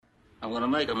I'm gonna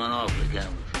make him an offer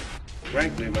again.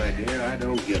 Frankly, my dear, I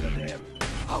don't give a damn.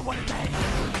 Oh, what a day!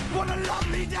 What a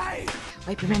lovely day!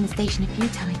 I've been around the station a few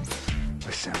times.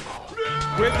 Assemble.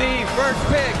 With the first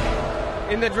pick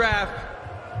in the draft.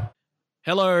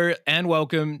 Hello and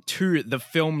welcome to the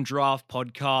Film Draft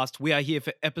Podcast. We are here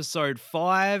for episode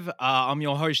 5. I'm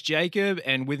your host, Jacob,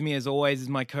 and with me as always is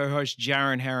my co-host,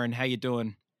 Jaron Heron. How you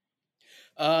doing?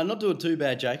 Not doing too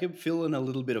bad, Jacob. Feeling a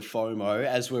little bit of FOMO.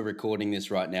 As we're recording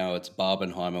this right now, it's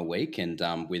Barbenheimer week, and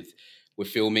we're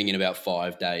filming in about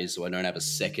 5 days, so I don't have a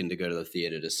second to go to the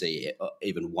theatre to see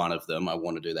even one of them. I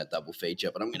want to do that double feature,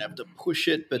 but I'm going to have to push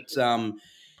it. But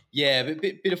yeah, a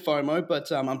bit of FOMO,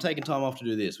 but I'm taking time off to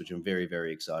do this, which I'm very,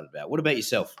 very excited about. What about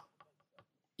yourself?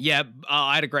 Yeah,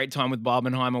 I had a great time with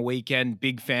Barbenheimer weekend.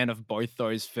 Big fan of both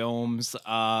those films.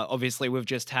 Obviously, we've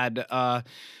just had a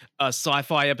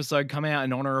sci-fi episode come out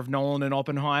in honor of Nolan and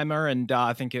Oppenheimer, and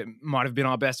I think it might have been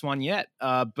our best one yet.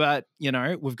 But, you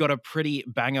know, we've got a pretty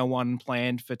banger one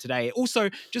planned for today.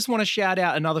 Also, just want to shout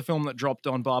out another film that dropped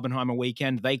on Barbenheimer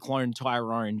weekend. They Cloned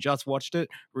Tyrone. Just watched it.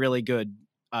 Really good.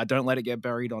 Don't let it get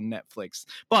buried on Netflix.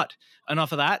 But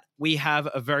enough of that. We have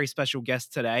a very special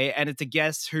guest today, and it's a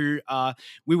guest who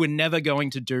we were never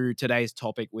going to do today's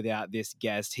topic without this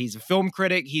guest. He's a film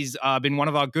critic. He's been one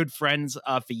of our good friends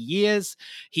for years.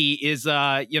 He is,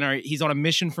 he's on a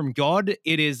mission from God.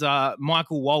 It is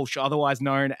Michael Walsh, otherwise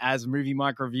known as Movie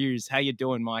Mike Reviews. How you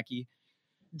doing, Mikey?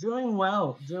 Doing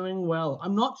well.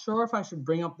 I'm not sure if I should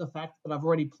bring up the fact that I've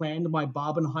already planned my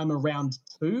Barbenheimer round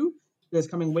 2 this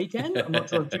coming weekend. I'm not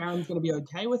sure if Jaron's going to be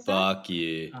okay with that. Fuck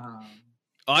you.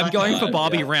 I'm going for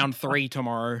Barbie round 3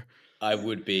 tomorrow. I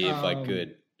would be if I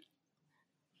could.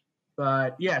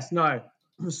 But yes, no,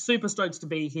 I'm super stoked to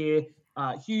be here.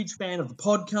 Huge fan of the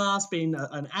podcast, been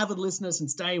an avid listener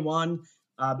since day one.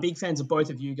 Big fans of both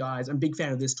of you guys, and big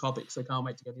fan of this topic, so can't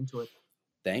wait to get into it.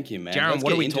 Thank you, man. Jaron,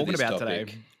 what are we talking about today?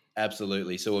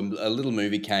 Absolutely. So a little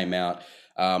movie came out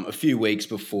a few weeks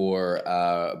before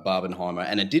Barbenheimer,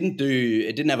 and it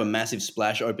didn't have a massive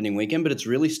splash opening weekend, but it's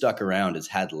really stuck around. It's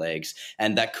had legs,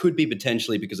 and that could be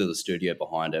potentially because of the studio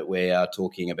behind it. We are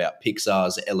talking about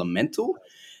Pixar's Elemental.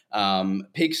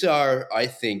 Pixar, I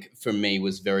think, for me,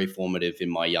 was very formative in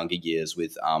my younger years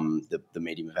with the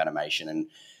medium of animation,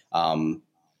 and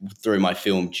through my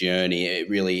film journey, it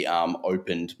really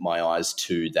opened my eyes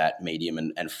to that medium.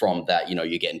 And from that, you know,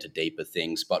 you get into deeper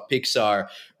things. But Pixar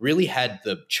really had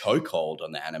the chokehold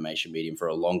on the animation medium for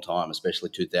a long time, especially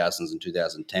 2000s and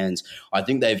 2010s. I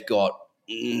think they've got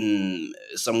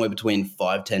somewhere between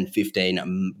 5, 10,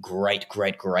 15 great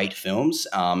films.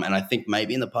 And I think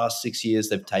maybe in the past 6 years,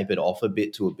 they've tapered off a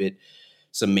bit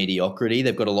some mediocrity.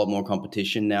 They've got a lot more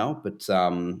competition now, but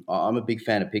I'm a big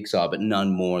fan of Pixar, but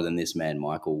none more than this man,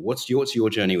 Michael. What's your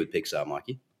journey with Pixar,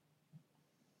 Mikey?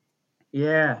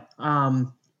 Yeah,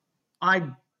 I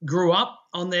grew up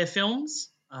on their films,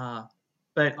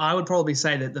 but I would probably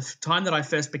say that the time that I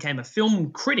first became a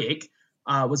film critic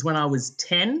was when I was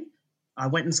 10. I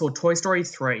went and saw Toy Story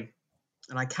 3,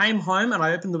 and I came home and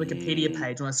I opened the Wikipedia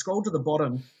page and I scrolled to the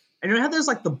bottom, and you know how there's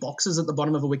like the boxes at the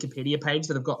bottom of a Wikipedia page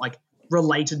that have got like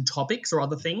related topics or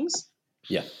other things?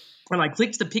 Yeah. And I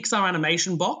clicked the Pixar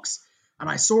animation box and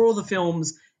I saw all the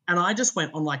films, and I just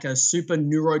went on like a super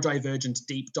neurodivergent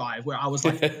deep dive where I was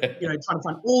like, you know, trying to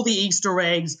find all the Easter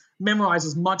eggs, memorize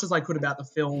as much as I could about the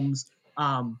films.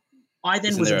 I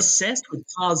then was obsessed with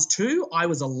Cars 2. I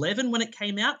was 11 when it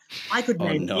came out. I could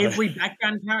name every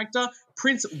background character.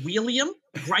 Prince William,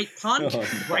 great pun,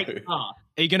 great car.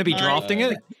 Are you going to be drafting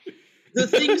it? The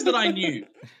things that I knew.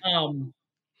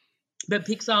 But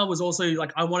Pixar was also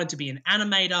like, I wanted to be an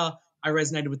animator. I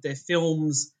resonated with their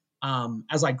films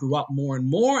as I grew up more and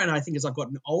more. And I think as I've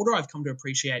gotten older, I've come to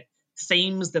appreciate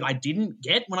themes that I didn't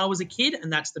get when I was a kid.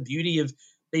 And that's the beauty of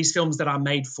these films that are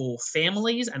made for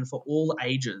families and for all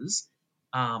ages.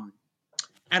 And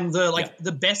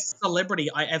the best celebrity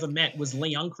I ever met was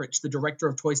Lee Unkrich, the director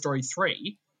of Toy Story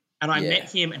 3. And I met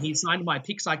him, and he signed my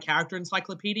Pixar character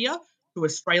encyclopedia to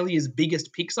Australia's biggest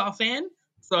Pixar fan.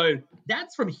 So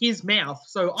that's from his mouth.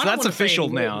 So I don't that's official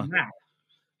now.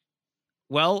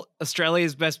 Well,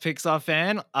 Australia's best Pixar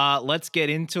fan, let's get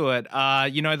into it.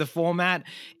 You know the format.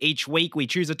 Each week we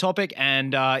choose a topic,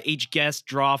 and each guest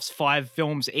drafts 5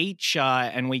 films each,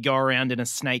 and we go around in a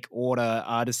snake order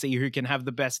to see who can have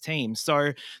the best team.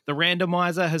 So the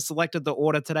randomizer has selected the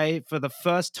order today. For the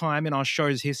first time in our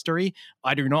show's history,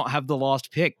 I do not have the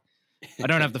last pick. I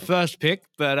don't have the first pick,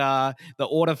 but the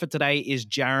order for today is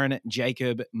Jaron,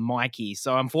 Jacob, Mikey.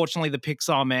 So unfortunately, the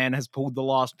Pixar man has pulled the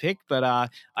last pick, but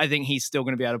I think he's still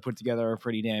going to be able to put together a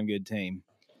pretty damn good team.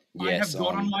 Yes, I have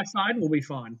God on my side. We'll be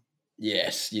fine.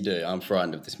 Yes, you do. I'm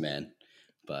frightened of this man.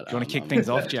 But Do you want to kick things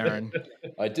off, Jaron?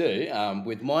 I do.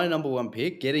 With my number one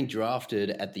pick, getting drafted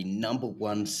at the number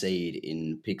one seed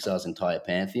in Pixar's entire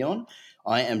pantheon,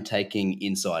 I am taking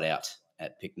Inside Out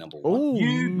at pick number one. Oh,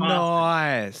 You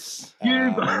nice.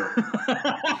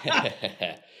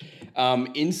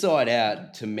 Inside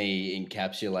Out, to me,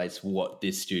 encapsulates what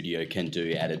this studio can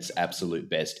do at its absolute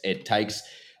best. It takes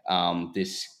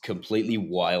this completely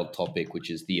wild topic,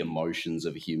 which is the emotions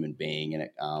of a human being, and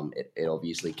it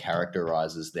obviously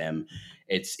characterizes them.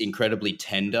 It's incredibly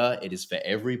tender. It is for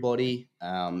everybody.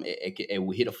 It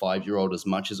will hit a 5-year-old as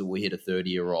much as it will hit a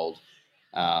 30-year-old.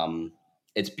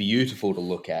 It's beautiful to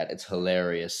look at. It's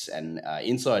hilarious, and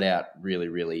Inside Out really,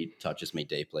 really touches me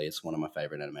deeply. It's one of my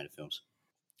favorite animated films.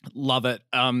 Love it.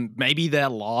 Maybe their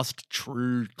last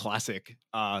true classic.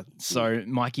 So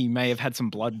Mikey may have had some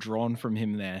blood drawn from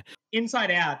him there.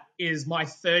 Inside Out is my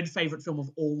third favorite film of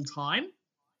all time.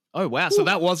 Oh, wow. So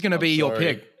that was going to be your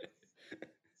pick.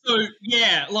 So,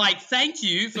 yeah, thank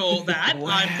you for that. Wow.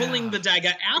 I'm pulling the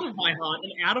dagger out of my heart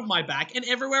and out of my back and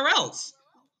everywhere else.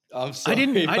 I'm sorry.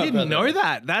 I didn't know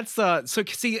that. That's so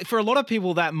see, for a lot of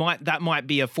people that might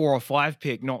be a 4 or 5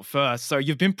 pick, not first. So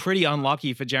you've been pretty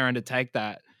unlucky for Jaron to take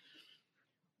that.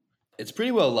 It's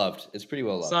pretty well loved.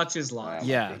 Such is life.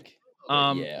 Yeah.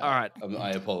 All right. I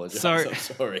apologize. So- I'm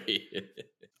sorry.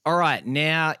 All right,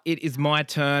 now it is my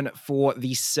turn for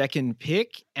the second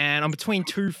pick, and I'm between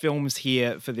 2 films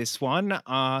here for this one.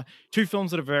 2 films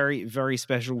that are very, very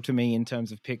special to me in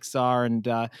terms of Pixar, and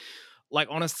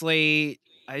honestly,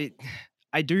 I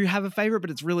do have a favorite,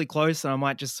 but it's really close, and I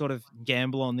might just sort of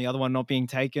gamble on the other one not being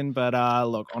taken. But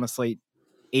look, honestly,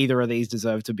 either of these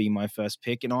deserve to be my first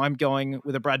pick, and I'm going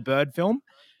with a Brad Bird film,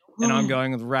 and I'm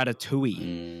going with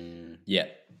Ratatouille. Yeah,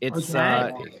 It's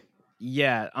Okay.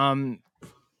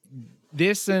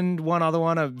 This and one other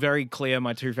one are very clear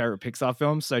my 2 favorite Pixar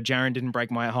films. So Jaron didn't break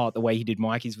my heart the way he did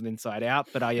Mikey's with Inside Out.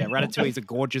 But Ratatouille is a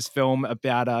gorgeous film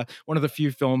about one of the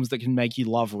few films that can make you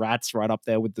love rats, right up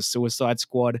there with The Suicide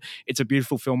Squad. It's a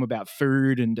beautiful film about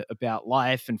food and about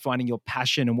life and finding your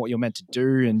passion and what you're meant to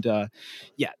do. And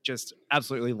just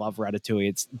absolutely love Ratatouille.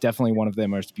 It's definitely one of their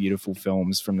most beautiful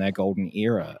films from their golden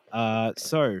era.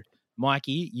 So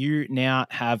Mikey, you now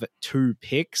have 2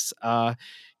 picks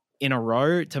in a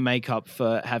row to make up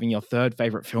for having your 3rd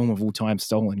favorite film of all time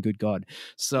stolen. Good God!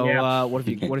 So what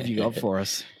have you got for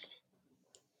us?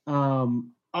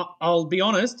 I'll be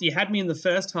honest. You had me in the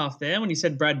first half there when you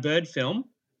said Brad Bird film,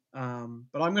 but I'm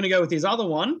going to go with his other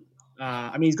one.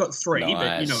 He's got 3,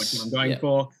 but you know which one I'm going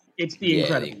for. It's The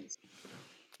Incredibles.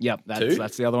 Yep,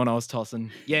 that's the other one I was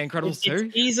tossing. Yeah, Incredibles 2.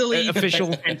 It's easily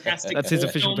official. the best fantastic. That's his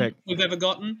official film pick we've ever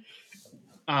gotten.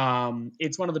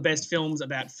 It's one of the best films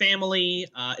about family.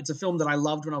 It's a film that I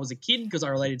loved when I was a kid because I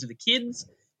related to the kids.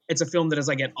 It's a film that as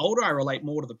I get older, I relate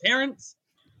more to the parents.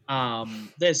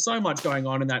 There's so much going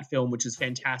on in that film, which is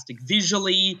fantastic.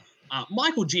 Visually,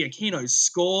 Michael Giacchino's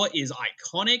score is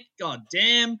iconic. God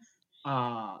damn.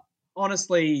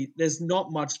 Honestly, there's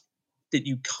not much that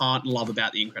you can't love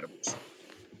about The Incredibles.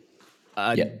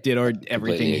 Ditto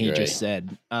everything he agree. just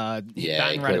said. That and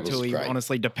Incredibles is Ratatouille great.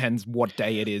 honestly depends what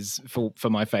day it is for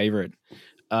my favorite.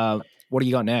 What do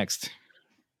you got next?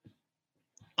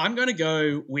 I'm going to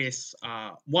go with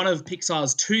one of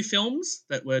Pixar's 2 films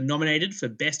that were nominated for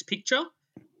Best Picture,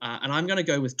 and I'm going to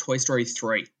go with Toy Story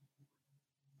 3.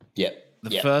 The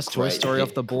first Toy Story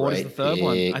off the board is the 3rd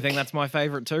one. I think that's my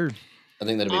favorite too. I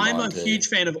think that'll be I'm mine a too. huge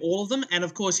fan of all of them, and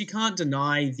of course, you can't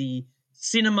deny the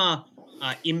cinema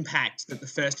impact that the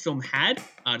first film had,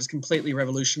 just completely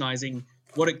revolutionizing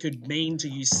what it could mean to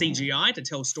use CGI to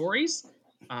tell stories.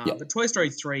 But Toy Story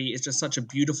 3 is just such a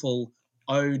beautiful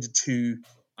ode to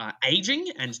aging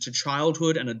and to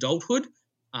childhood and adulthood.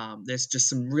 There's just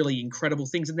some really incredible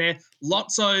things in there.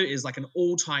 Lotso is like an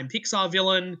all-time Pixar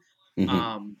villain. We're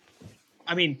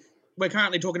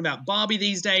currently talking about Barbie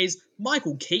these days.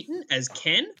 Michael Keaton as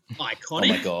Ken, iconic. Oh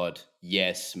my God.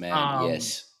 Yes, man.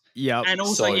 Yes. Yeah, and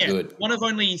also, so good. one of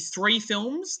only 3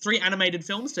 animated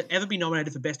films to ever be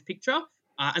nominated for Best Picture,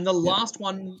 and the last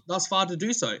one thus far to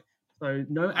do so. So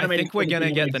no animated. I think we're film gonna get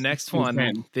nominated the next since one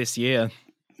then. this year.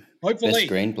 Hopefully, Best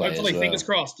screenplay as well. fingers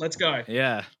crossed. Let's go.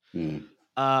 Yeah.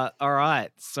 All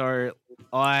right. So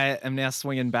I am now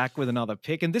swinging back with another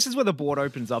pick, and this is where the board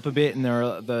opens up a bit, and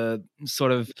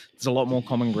there's a lot more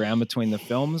common ground between the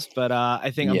films. But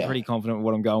I think I'm pretty confident with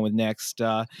what I'm going with next.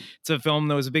 It's a film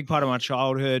that was a big part of my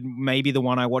childhood, maybe the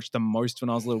one I watched the most when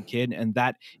I was a little kid, and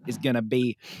that is going to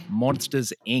be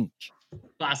Monsters Inc.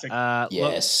 Classic. Look,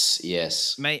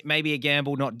 Yes. maybe a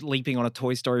gamble not leaping on a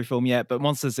Toy Story film yet, but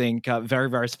Monsters Inc. Very,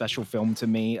 very special film to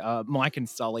me. Mike and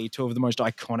Sully, two of the most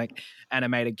iconic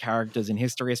animated characters in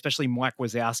history, especially Mike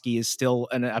Wazowski is still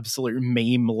an absolute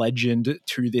meme legend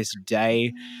to this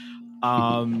day.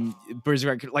 Bruce,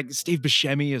 like Steve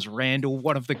Buscemi as Randall,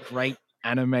 one of the great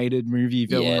animated movie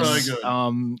villains. Yes.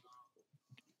 So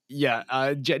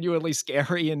good. Genuinely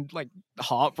scary and like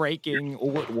heartbreaking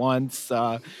all at once.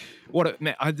 I'm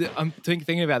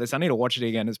thinking about this. I need to watch it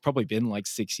again. It's probably been like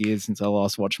 6 years since I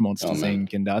last watched Monsters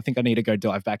Inc. And I think I need to go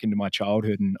dive back into my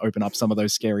childhood and open up some of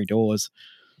those scary doors.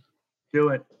 Do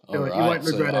it. You won't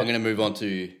regret it. I'm going to move on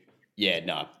to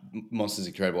Monsters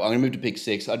incredible. I'm going to move to pick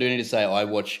 6. I do need to say I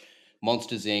watch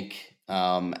Monsters Inc.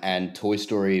 And Toy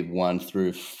Story 1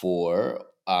 through 4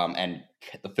 and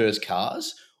the first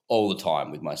Cars all the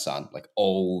time with my son, like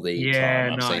all the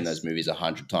time. I've seen those movies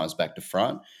 100 times back to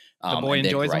front. The boy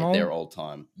enjoys them all? They're all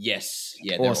time. Yes.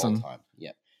 Yeah, awesome. They're all time.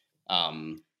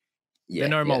 Yeah. They're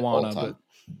no Moana,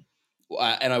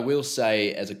 and I will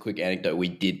say, as a quick anecdote, we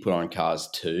did put on Cars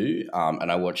 2, and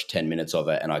I watched 10 minutes of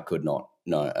it, and I could not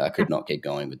keep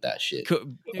going with that shit.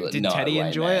 Did Teddy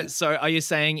enjoy it? So are you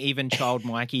saying even child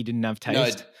Mikey didn't have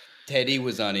taste? No, Teddy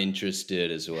was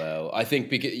uninterested as well. I think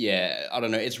because, I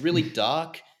don't know. It's really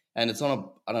dark, and it's on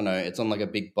it's on like a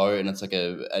big boat, and it's like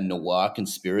a noir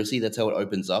conspiracy. That's how it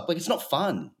opens up. Like, it's not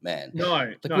fun, man.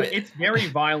 No, it's very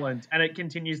violent, and it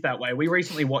continues that way. We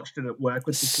recently watched it at work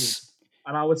with the kids,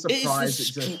 and I was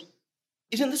surprised.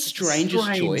 Isn't the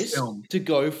strangest choice film to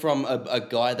go from a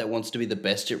guy that wants to be the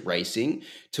best at racing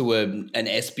to an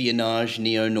espionage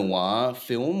neo-noir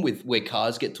film where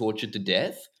cars get tortured to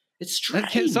death? It's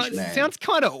strange, man. It sounds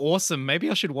kind of awesome. Maybe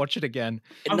I should watch it again.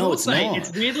 No, it's not.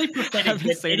 It's weirdly pathetic. I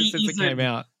haven't seen it since it came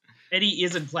out. Eddie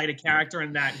Izzard played a character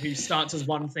in that who starts as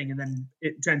one thing and then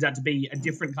it turns out to be a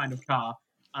different kind of car.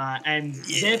 And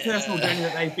their personal journey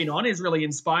that they've been on is really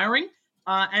inspiring.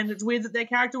 And it's weird that their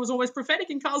character was always prophetic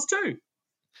in Cars 2.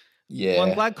 Yeah. Well,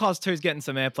 I'm glad Cars 2 is getting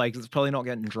some airplay because it's probably not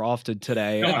getting drafted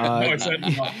today. No,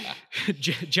 certainly not.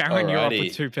 Jaron, you're up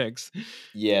with 2 picks.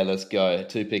 Yeah, let's go.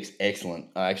 2 picks.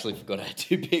 Excellent. I actually forgot I had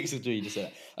 2 picks until you just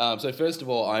said that. So first of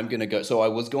all, I'm going to go. So I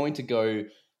was going to go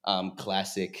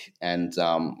classic and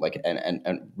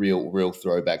real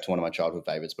throwback to one of my childhood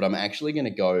favorites, but I'm actually going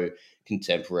to go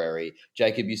contemporary.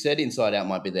 Jacob, you said Inside Out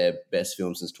might be their best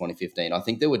film since 2015. I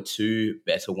think there were 2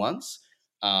 better ones.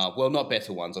 Well, not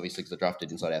better ones, obviously, because I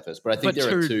drafted Inside Out first. But I think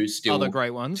there are 2 still other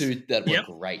great ones. 2 that were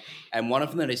great, and one of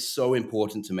them that is so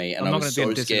important to me, and I was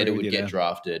so scared it would get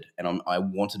drafted, and I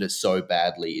wanted it so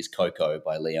badly. Is Coco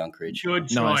by Lee Unkrich. Good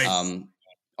choice.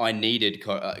 I needed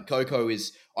Coco.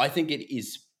 I think it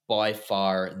is by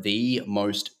far the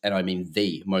most, and I mean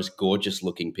the most gorgeous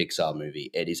looking Pixar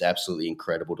movie. It is absolutely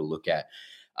incredible to look at.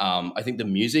 I think the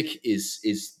music is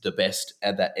the best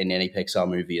at that in any Pixar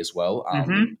movie as well.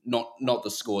 Not the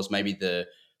scores. Maybe the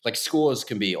scores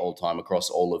can be all time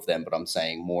across all of them, but I'm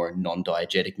saying more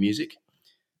non-diegetic music.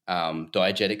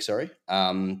 Diegetic, sorry.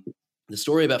 The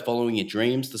story about following your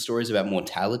dreams. The stories about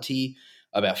mortality,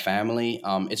 about family.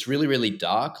 It's really, really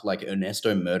dark. Like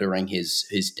Ernesto murdering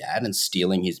his dad and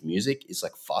stealing his music is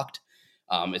like fucked.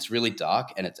 It's really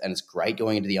dark and it's great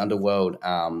going into the underworld.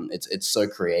 It's so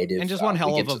creative. And just one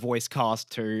hell of a voice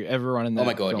cast too. Everyone in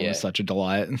that film is such a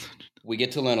delight. We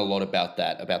get to learn a lot about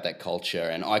that culture,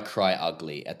 and I cry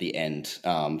ugly at the end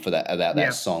for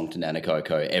that song to Nana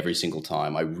Coco every single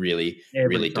time. I really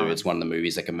do. It's one of the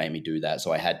movies that can make me do that,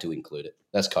 so I had to include it.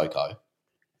 That's Coco.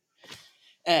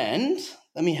 And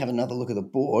let me have another look at the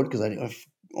board because I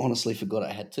honestly forgot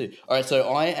I had 2. All right, so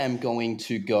I am going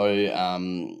to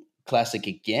go classic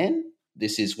again.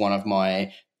 This is one of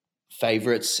my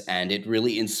favorites, and it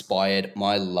really inspired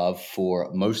my love for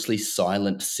mostly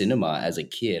silent cinema as a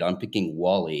kid. I'm picking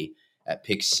WALL-E at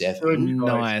pick 7.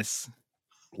 Nice.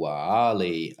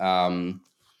 WALL-E.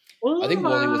 I think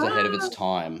WALL-E was ahead of its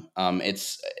time.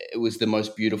 It was the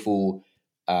most beautiful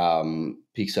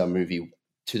Pixar movie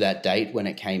to that date when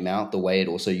it came out. The way it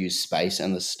also used space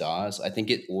and the stars. I think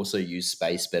it also used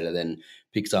space better than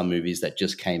Pixar movies that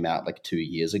just came out like 2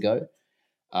 years ago.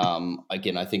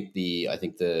 Again, I think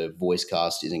the voice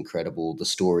cast is incredible. The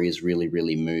story is really,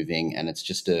 really moving, and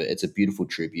it's a beautiful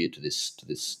tribute to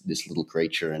this little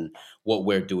creature and what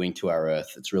we're doing to our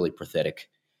Earth. It's really pathetic.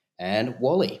 And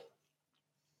WALL-E.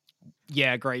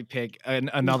 Yeah, great pick. And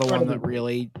another one that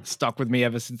really stuck with me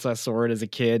ever since I saw it as a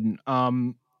kid.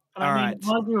 Arguably,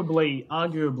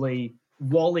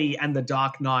 WALL-E and The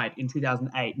Dark Knight in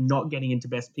 2008 not getting into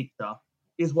Best Picture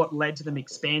is what led to them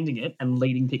expanding it and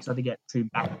leading Pixar to get 2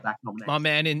 back-to-back nominations. My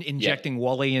man injecting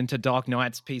Wall-E into Dark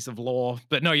Knight's piece of lore.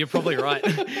 But no, you're probably right.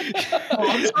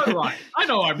 I'm so right. I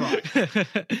know I'm right.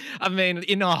 I mean,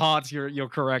 in our hearts, you're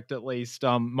correct at least.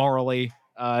 Morally,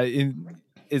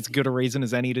 as good a reason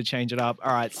as any to change it up.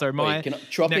 All right, so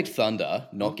Tropic Thunder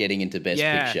not getting into Best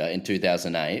Picture in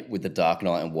 2008 with The Dark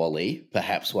Knight and Wall-E,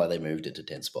 perhaps why they moved it to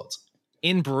 10 spots.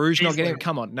 In Bruges, not getting it.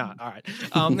 Come on, no. All right.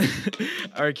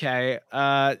 Okay.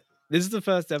 This is the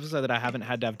first episode that I haven't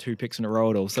had to have 2 picks in a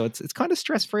row at all, so it's kind of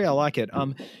stress free. I like it.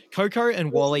 Coco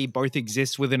and Wall-E both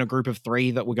exist within a group of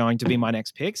 3 that were going to be my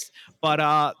next picks,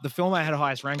 but the film I had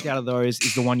highest ranked out of those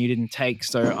is the one you didn't take,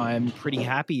 so I'm pretty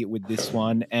happy with this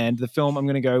one. And the film I'm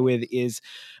going to go with is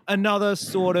another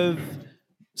sort of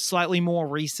slightly more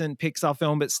recent Pixar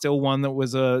film, but still one that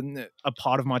was a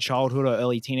part of my childhood or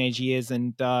early teenage years,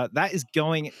 and that is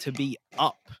going to be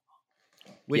Up,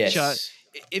 which,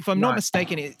 if I'm not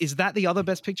mistaken, is that the other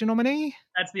Best Picture nominee?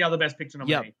 That's the other Best Picture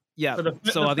nominee. Yeah. So the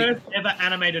first ever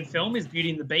animated film is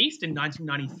Beauty and the Beast in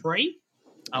 1993,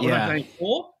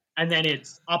 1994, and then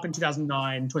it's Up in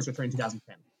 2009, Toy Story 3 in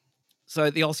 2010. So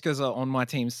the Oscars are on my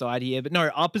team's side here. But no,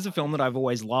 Up is a film that I've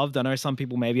always loved. I know some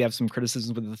people maybe have some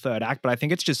criticisms with the third act, but I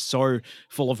think it's just so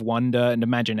full of wonder and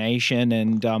imagination.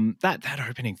 And that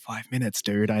opening 5 minutes,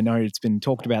 dude, I know it's been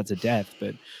talked about to death,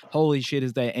 but holy shit,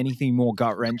 is there anything more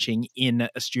gut-wrenching in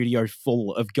a studio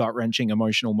full of gut-wrenching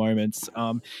emotional moments?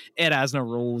 Ed Asner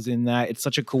rules in that. It's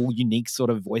such a cool, unique sort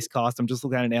of voice cast. I'm just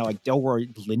looking at it now, like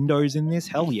Delroy Lindo's in this.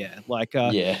 Hell yeah. Like,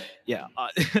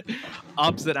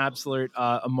 Up's an absolute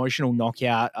emotional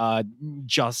knockout,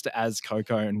 just as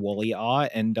Coco and Wall-E are,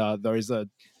 and those are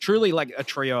truly like a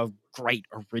trio of great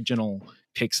original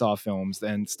Pixar films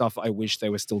and stuff I wish they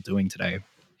were still doing today.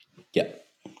 Yeah,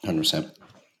 100%.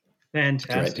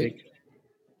 Fantastic.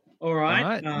 All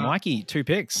right, Mikey, 2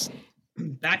 picks.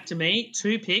 Back to me,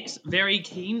 2 picks. Very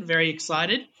keen, very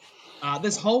excited.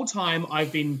 This whole time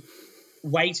I've been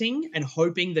waiting and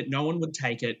hoping that no one would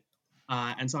take it,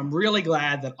 and so I'm really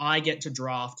glad that I get to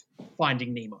draft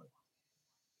Finding Nemo.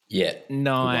 Yeah.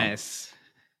 Nice.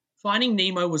 Finding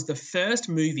Nemo was the first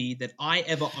movie that I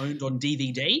ever owned on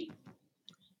DVD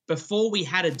before we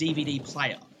had a DVD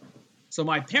player. So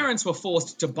my parents were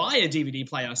forced to buy a DVD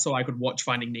player so I could watch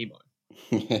Finding Nemo.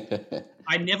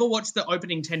 I never watched the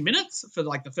opening 10 minutes for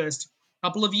like the first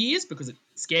couple of years because it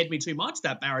scared me too much.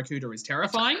 That barracuda is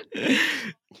terrifying.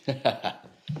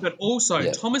 But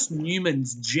also, Thomas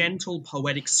Newman's gentle,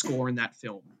 poetic score in that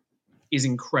film is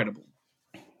incredible.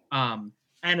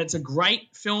 And it's a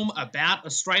great film about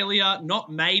Australia,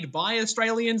 not made by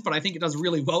Australians, but I think it does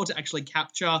really well to actually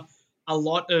capture a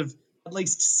lot of at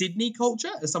least Sydney culture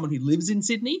as someone who lives in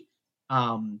Sydney.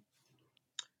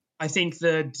 I think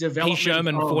the development P.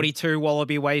 Sherman, 42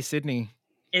 Wallaby Way, Sydney.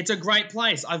 It's a great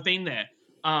place. I've been there.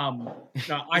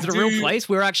 Is it a real place?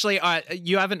 We're actually,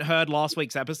 you haven't heard last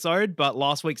week's episode, but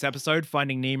last week's episode,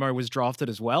 Finding Nemo, was drafted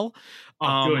as well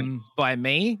by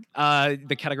me.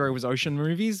 The category was ocean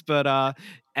movies, but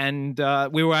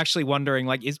we were actually wondering,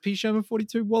 like, is P. Sherman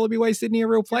 42 Wallaby Way, Sydney a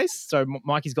real place? So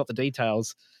Mikey's got the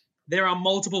details. There are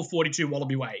multiple 42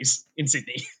 Wallaby Ways in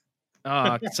Sydney.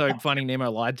 So Finding Nemo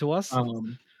lied to us?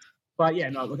 But yeah,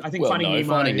 no, look, I think Finding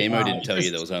Nemo didn't tell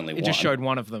you there was only one. It just showed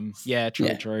one of them. Yeah,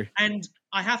 true. And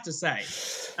I have to say,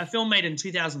 a film made in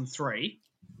 2003,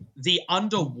 the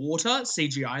underwater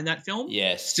CGI in that film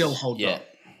still holds up.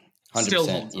 100%. Still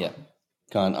holds up.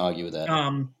 Can't argue with that.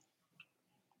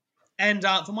 And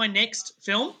for my next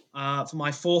film, for my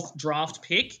 4th draft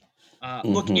pick,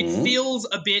 look, it feels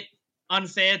a bit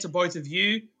unfair to both of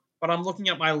you, but I'm looking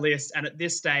at my list, and at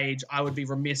this stage, I would be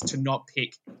remiss to not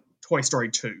pick Toy Story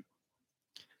 2.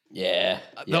 Yeah.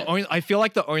 I feel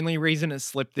like the only reason it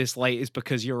slipped this late is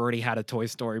because you already had a Toy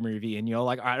Story movie and you're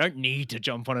like, I don't need to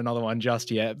jump on another one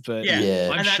just yet. But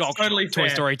I'm shocked totally Toy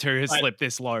Story 2 has slipped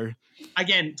this low.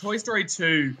 Again, Toy Story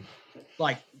 2,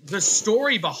 like the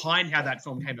story behind how that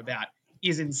film came about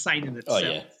is insane in itself. Oh,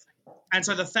 yeah. And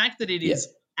so the fact that it is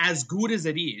as good as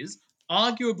it is,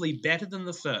 arguably better than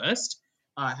the first,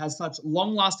 has such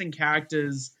long-lasting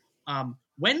characters.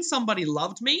 When Somebody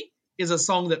Loved Me is a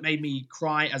song that made me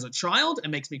cry as a child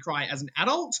and makes me cry as an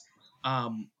adult.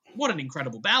 What an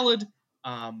incredible ballad.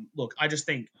 Look, I just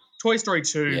think Toy Story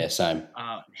 2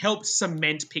 helped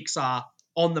cement Pixar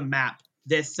on the map.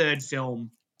 Their 3rd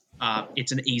film,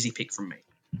 it's an easy pick from me.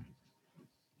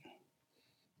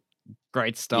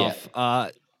 Great stuff.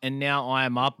 And now I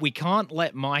am up. We can't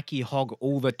let Mikey hog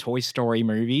all the Toy Story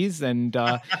movies. And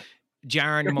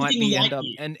Jaron might Everything be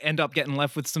Mikey. end up getting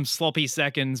left with some sloppy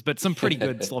seconds, but some pretty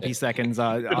good sloppy seconds,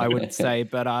 I would say.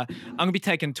 But I'm gonna be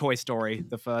taking Toy Story,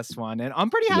 the first one, and I'm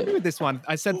pretty happy with this one.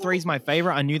 I said 3's my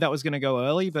favorite. I knew that was gonna go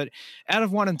early, but out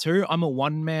of 1 and 2, I'm a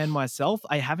one man myself.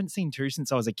 I haven't seen 2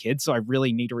 since I was a kid, so I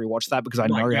really need to rewatch that because I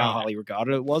know how highly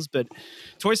regarded it was. But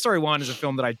Toy Story 1 is a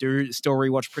film that I do still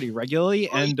rewatch pretty regularly,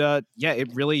 and yeah,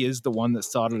 it really is the one that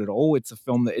started it all. It's a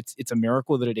film that it's a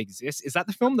miracle that it exists. Is that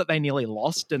the film that they nearly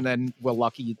lost and then we're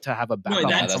lucky to have a backup?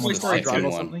 that's the second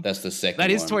one. That's the second one.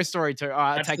 That is Toy Story 2.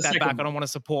 I take that back. I don't want to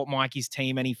support Mikey's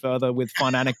team any further with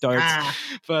fun anecdotes.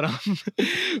 But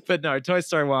no, Toy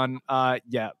Story 1,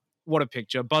 yeah, what a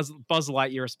picture. Buzz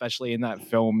Lightyear, especially in that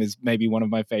film, is maybe one of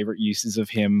my favorite uses of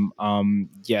him.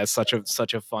 Yeah, such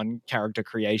a fun character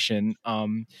creation.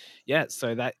 Yeah,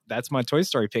 so that's my Toy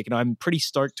Story pick, and I'm pretty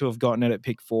stoked to have gotten it at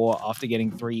pick 4 after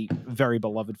getting 3 very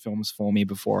beloved films for me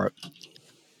before it.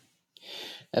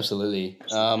 Absolutely.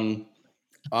 I'm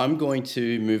going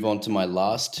to move on to my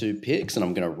last 2 picks, and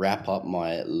I'm going to wrap up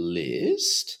my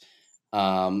list.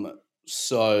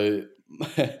 So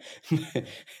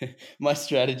my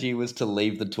strategy was to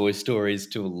leave the Toy Stories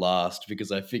till last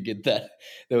because I figured that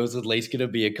there was at least going to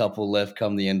be a couple left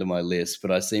come the end of my list,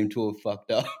 but I seem to have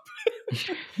fucked up.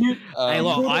 Hey,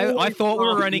 look, I thought we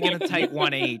were only going to take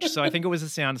 1 each, so I think it was a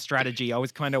sound strategy. I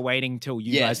was kind of waiting till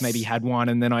you guys maybe had one,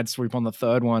 and then I'd swoop on the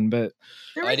 3rd one. But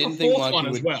I didn't think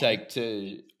Mikey would take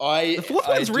 2. The 4th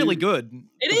one's really good.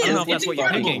 It is. I don't know if that's what you're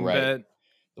thinking, great. but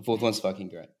The 4th one's fucking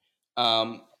great.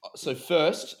 So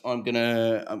first, I'm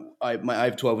gonna. I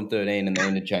have 12 and 13, and they're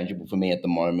interchangeable for me at the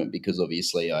moment because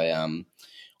obviously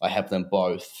I have them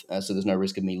both, so there's no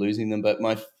risk of me losing them. But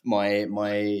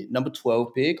my number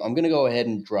 12 pick, I'm gonna go ahead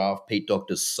and draft Pete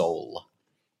Docter's Soul.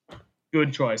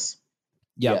 Good choice.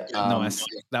 Yeah, nice.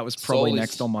 That was probably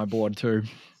next on my board too.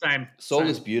 Same. Soul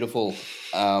is beautiful.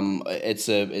 It's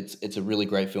a really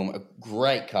great film. A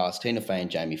great cast. Tina Fey and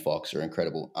Jamie Foxx are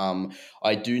incredible.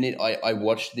 I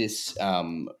watched this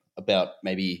about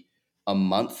maybe a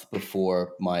month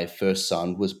before my first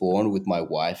son was born with my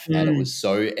wife, and it was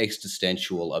so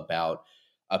existential about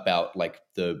like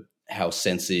how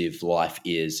sensitive life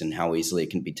is and how easily it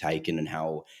can be taken and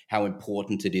how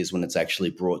important it is when it's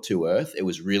actually brought to earth. It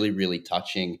was really, really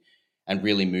touching and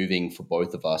really moving for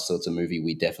both of us. So it's a movie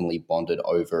we definitely bonded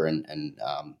over and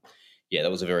yeah,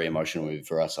 that was a very emotional movie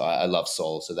for us. I love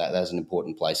Soul, so that's an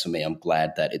important place for me. I'm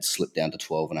glad that it slipped down to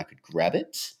 12 and I could grab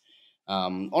it.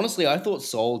 Honestly, I thought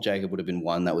Soul, Jacob, would have been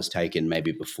one that was taken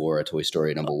maybe before a Toy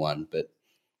Story number 1, but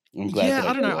I'm glad. Yeah,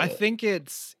 I don't know. I think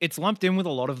it's lumped in with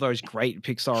a lot of those great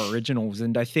Pixar originals,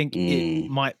 and I think it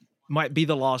might be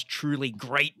the last truly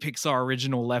great Pixar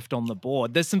original left on the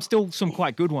board. There's still some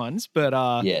quite good ones, but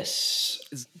yes,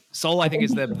 Soul I think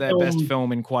is their best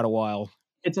film in quite a while.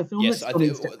 It's a film that still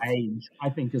needs to age, I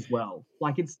think, as well.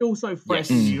 Like, it's still so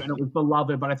fresh in you, and it was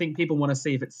beloved, but I think people want to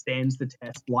see if it stands the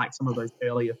test like some of those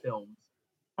earlier films.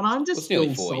 And I'm just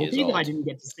still salty that I didn't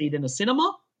get to see it in a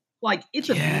cinema. Like, it's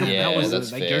a beautiful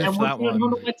that's fair. And watching it on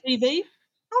my TV,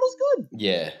 not as good.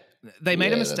 Yeah. They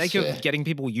made a mistake of getting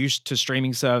people used to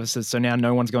streaming services, so now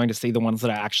no one's going to see the ones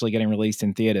that are actually getting released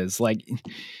in theaters. Like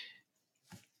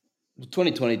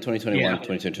 2020, 2021,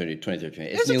 2022, 2023.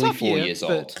 It's nearly 4 years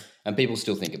old, and people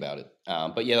still think about it.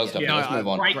 But yeah, that was definitely. Let's move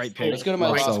on. Great pick. Let's go to my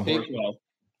last pick.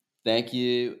 Thank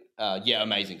you. Yeah,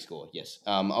 amazing score. Yes.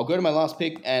 I'll go to my last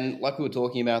pick, and like we were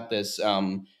talking about, there's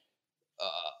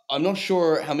I'm not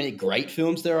sure how many great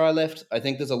films there are left. I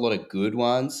think there's a lot of good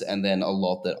ones, and then a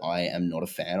lot that I am not a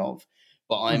fan of.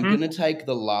 But I'm going to take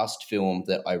the last film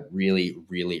that I really,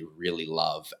 really, really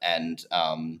love, and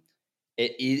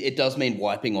it does mean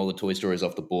wiping all the Toy Stories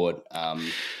off the board.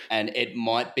 And it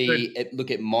might be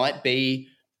it might be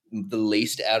the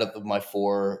least out of my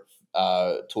 4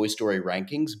 Toy Story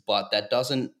rankings, but that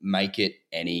doesn't make it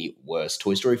any worse.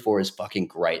 Toy Story 4 is fucking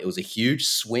great. It was a huge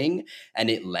swing and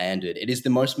it landed. It is the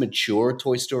most mature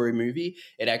Toy Story movie.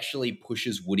 It actually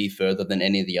pushes Woody further than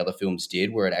any of the other films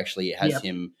did, where it actually has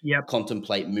him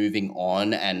contemplate moving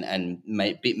on and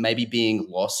maybe being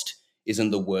lost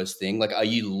isn't the worst thing. Like, are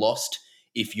you lost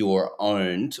if you're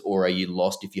owned, or are you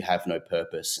lost if you have no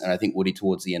purpose? And I think Woody,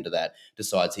 towards the end of that,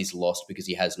 decides he's lost because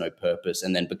he has no purpose,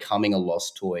 and then becoming a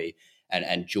lost toy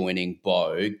and joining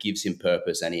Bo gives him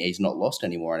purpose, and he's not lost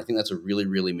anymore. And I think that's a really,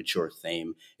 really mature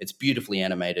theme. It's beautifully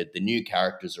animated. The new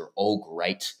characters are all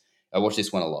great. I watch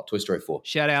this one a lot. Toy Story 4.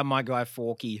 Shout out my guy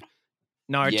Forky.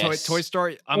 No, yes. Toy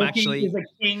Story. Forky is a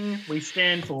king. We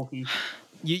stand Forky.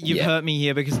 You've hurt me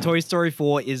here, because Toy Story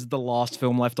 4 is the last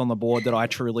film left on the board that I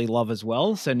truly love as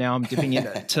well. So now I'm dipping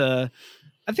into,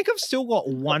 I think I've still got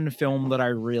one film that I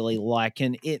really like,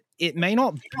 and it may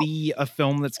not be a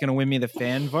film that's going to win me the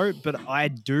fan vote, but I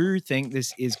do think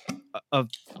this is a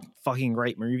fucking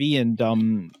great movie, and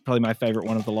probably my favorite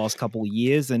one of the last couple of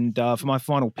years. And for my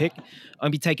final pick, I'll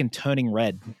be taking Turning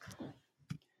Red.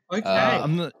 Okay.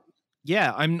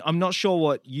 I'm not sure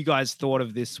what you guys thought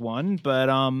of this one, but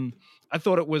I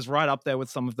thought it was right up there with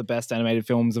some of the best animated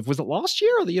films of, was it last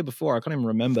year or the year before? I can't even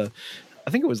remember. I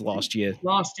think it was last year.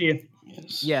 Last year.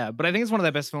 Yes. Yeah, but I think it's one of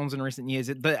their best films in recent years.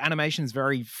 The animation is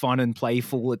very fun and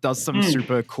playful. It does some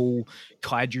super cool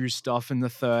kaiju stuff in the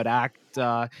third act.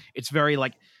 It's very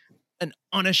like an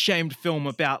unashamed film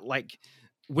about like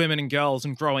women and girls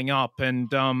and growing up.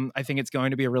 And I think it's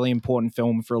going to be a really important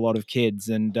film for a lot of kids.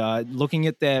 And looking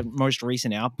at their most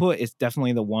recent output, it's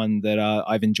definitely the one that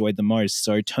I've enjoyed the most.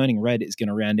 So Turning Red is going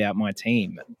to round out my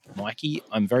team. Mikey,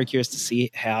 I'm very curious to see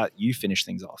how you finish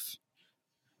things off.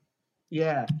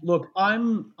 Yeah, look,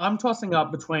 I'm tossing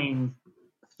up between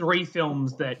three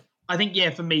films that I think,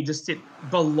 for me, just sit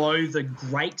below the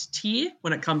great tier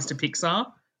when it comes to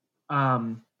Pixar.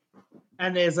 And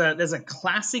there's a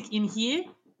classic in here,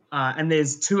 and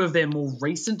there's two of their more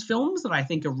recent films that I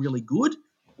think are really good.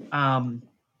 And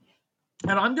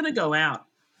I'm going to go out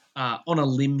on a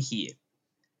limb here,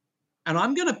 and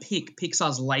I'm going to pick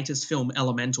Pixar's latest film,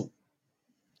 Elemental.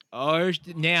 Oh,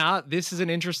 now this is an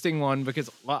interesting one because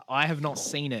I have not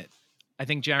seen it. I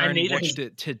think Jaron watched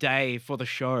it today for the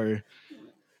show.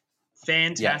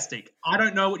 Fantastic. Yeah. I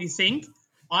don't know what you think.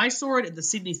 I saw it at the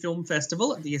Sydney Film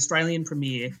Festival at the Australian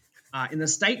premiere in the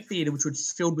State Theatre, which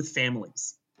was filled with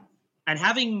families. And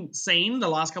having seen the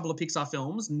last couple of Pixar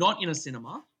films, not in a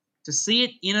cinema, to see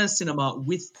it in a cinema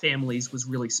with families was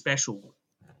really special.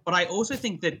 But I also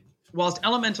think that whilst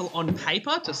Elemental on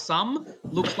paper to some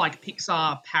looks like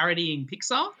Pixar parodying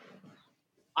Pixar,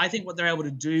 I think what they're able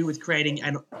to do with creating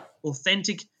an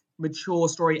authentic, mature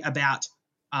story about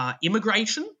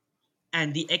immigration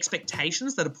and the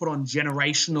expectations that are put on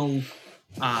generational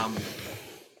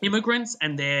immigrants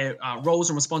and their roles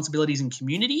and responsibilities in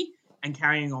community and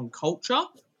carrying on culture,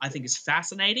 I think is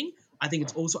fascinating. I think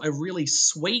it's also a really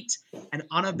sweet and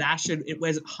unabashed, it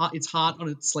wears its heart on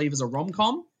its sleeve as a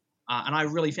rom-com. And I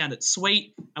really found it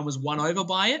sweet and was won over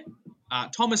by it.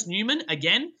 Thomas Newman,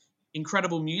 again,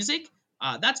 incredible music.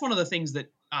 That's one of the things that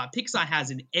Pixar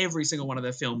has in every single one of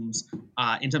their films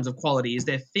in terms of quality is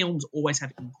their films always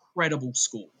have incredible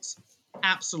scores.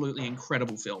 Absolutely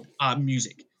incredible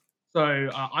music. So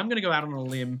I'm going to go out on a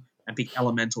limb and pick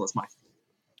Elemental as my favorite.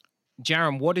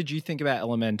 Jaron, what did you think about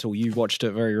Elemental? You watched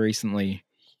it very recently.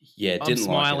 Yeah, I'm didn't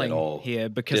like smiling it at all. Here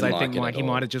because I think Mikey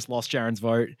might have just lost Jaron's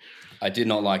vote. I did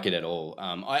not like it at all.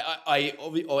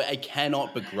 I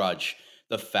cannot begrudge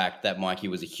the fact that Mikey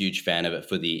was a huge fan of it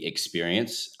for the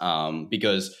experience,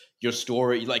 because your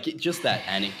story, like just that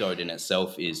anecdote in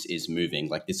itself is moving.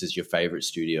 Like this is your favorite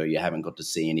studio. You haven't got to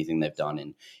see anything they've done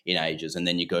in ages. And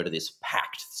then you go to this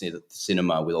packed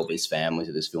cinema with all these families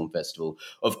at this film festival.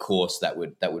 Of course, that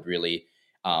would really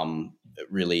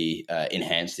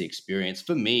enhance the experience.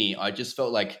 For me, I just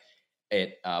felt like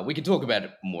it, we could talk about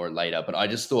it more later, but I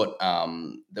just thought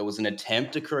there was an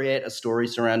attempt to create a story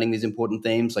surrounding these important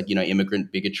themes, like,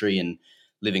 immigrant bigotry and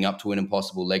living up to an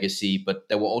impossible legacy, but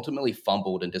they were ultimately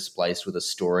fumbled and displaced with a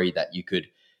story that you could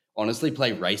honestly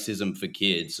play racism for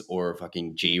kids or a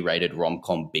fucking G-rated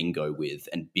rom-com bingo with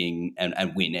and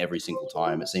win every single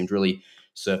time. It seemed really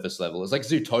surface level. It's like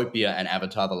Zootopia and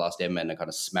Avatar: The Last Airbender kind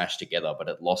of smashed together, but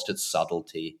it lost its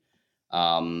subtlety.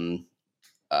 I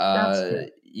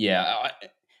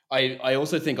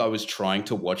also think I was trying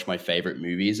to watch my favorite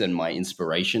movies and my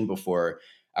inspiration before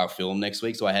our film next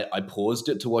week, so I paused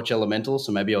it to watch Elemental,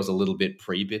 so maybe I was a little bit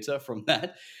pre-bitter from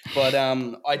that. But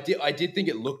I did think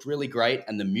it looked really great,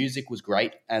 and the music was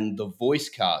great, and the voice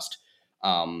cast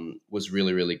was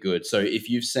really, really good. So if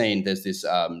you've seen, there's this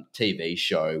TV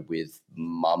show with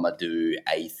Mamadou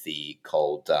Athie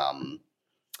called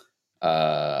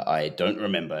I don't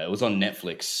remember. It was on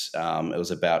Netflix. It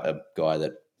was about a guy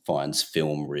that finds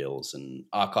film reels and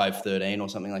Archive 13 or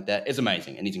something like that. It's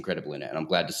amazing, and he's incredible in it, and I'm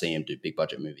glad to see him do big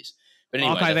budget movies. But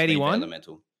anyway, Archive 81?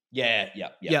 Elemental. Yeah.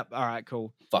 Yep. All right,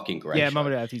 cool. Fucking great. Yeah, show.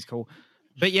 Mamadou Athie's cool.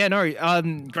 But yeah, no,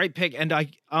 great pick. And I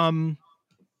have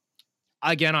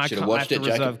to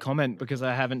reserve comment because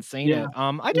I haven't seen it.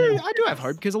 I do have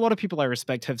hope because a lot of people I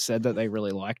respect have said that they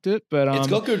really liked it. But it's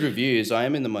got good reviews. I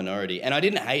am in the minority, and I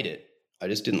didn't hate it. I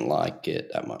just didn't like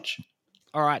it that much.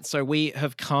 All right, so we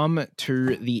have come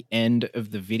to the end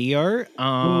of the video.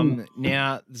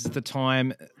 Now, this is the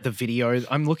time, the video.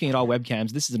 I'm looking at our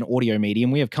webcams. This is an audio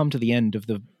medium. We have come to the end of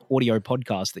the audio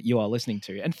podcast that you are listening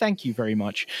to. And thank you very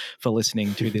much for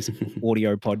listening to this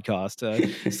audio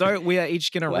podcast. So we are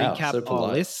each going to Wow, recap so our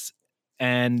polite. lists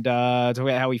and talk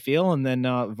about how we feel, and then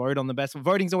vote on the best.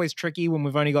 Voting's always tricky when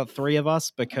we've only got 3 of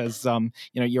us because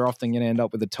you're often going to end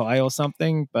up with a tie or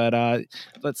something. But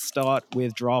let's start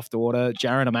with draft order.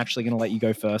 Jared, I'm actually going to let you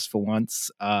go first for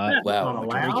once. Wow. Not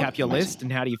allowed. Recap your list,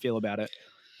 and how do you feel about it?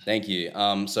 Thank you.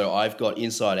 So I've got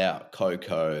Inside Out,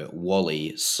 Coco,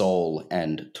 Wall-E, Soul,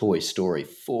 and Toy Story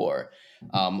 4.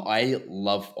 I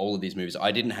love all of these movies.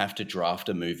 I didn't have to draft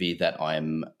a movie that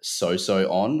I'm so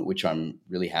on, which I'm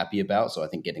really happy about. So I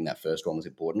think getting that first one was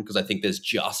important because I think there's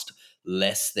just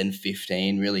less than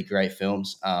 15 really great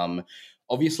films.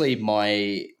 Obviously,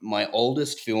 my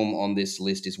oldest film on this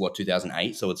list is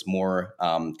 2008, so it's more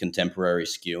contemporary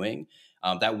skewing.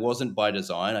 That wasn't by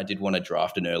design. I did want to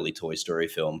draft an early Toy Story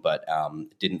film, but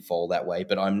it didn't fall that way.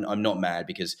 But I'm not mad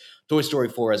because Toy Story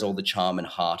 4 has all the charm and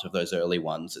heart of those early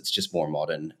ones. It's just more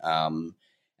modern. And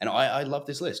I love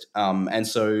this list. And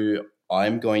so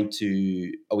I'm going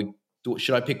to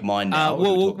should I pick mine now?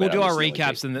 We'll do our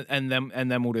recaps and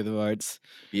then we'll do the votes.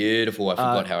 Beautiful. I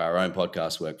forgot how our own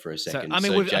podcasts work for a second. I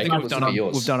think Jacob,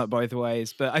 we've done it both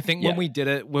ways. But I think when we did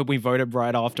it, when we voted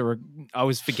right after, I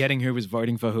was forgetting who was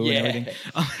voting for who and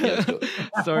everything.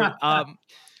 So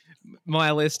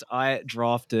my list, I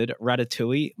drafted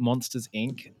Ratatouille, Monsters,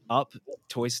 Inc., Up,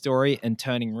 Toy Story, and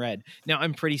Turning Red. Now,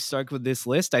 I'm pretty stoked with this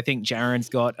list. I think Jaren's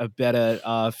got a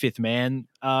better fifth man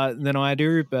than I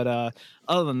do. But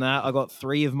other than that, I got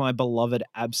 3 of my beloved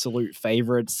absolute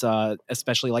favorites,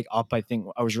 especially like Up. I think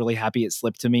I was really happy it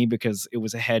slipped to me because it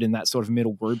was ahead in that sort of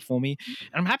middle group for me.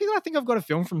 And I'm happy that I think I've got a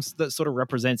film that sort of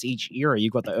represents each era.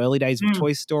 You've got the early days of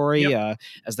Toy Story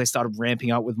as they started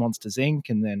ramping up with Monsters, Inc.,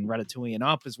 and then Ratatouille and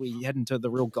Up as we head into the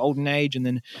real golden age, and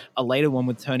then a later one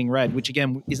with Turning Red, which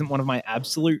again isn't one of my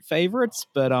absolute favorites,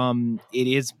 but it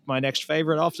is my next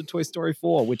favorite after Toy Story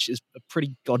 4, which is a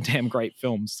pretty goddamn great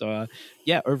film. So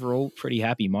overall pretty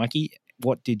happy. Mikey,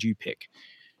 what did you pick?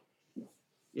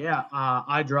 Yeah,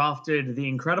 I drafted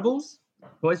The Incredibles,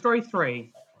 Toy Story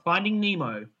 3, Finding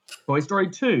Nemo, Toy Story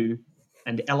 2,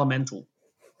 and Elemental.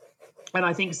 And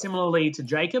I think similarly to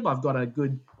Jacob, I've got a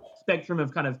good spectrum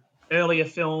of kind of earlier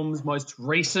films, most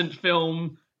recent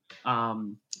film,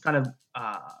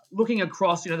 looking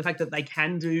across, the fact that they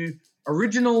can do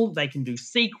original, they can do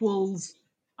sequels,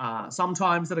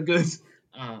 sometimes that are good.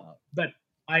 But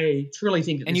I truly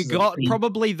think that and you got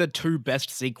probably the 2 best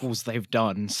sequels they've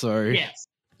done. So yes,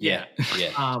 yeah.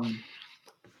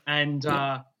 And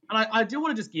I do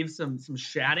want to just give some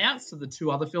shout outs to the 2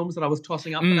 other films that I was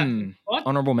tossing up for that spot.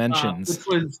 Honorable mentions, which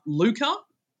was Luca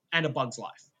and A Bug's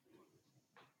Life.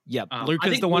 Yep,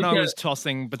 Luca's the one I was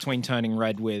tossing between Turning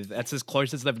Red with. That's as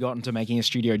close as they've gotten to making a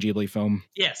Studio Ghibli film.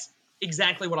 Yes,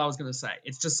 exactly what I was going to say.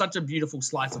 It's just such a beautiful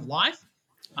slice of life.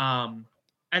 And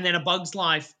then A Bug's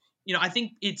Life, I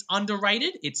think it's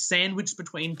underrated. It's sandwiched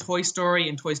between Toy Story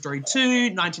and Toy Story 2,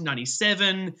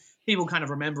 1997. People kind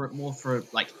of remember it more for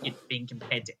it being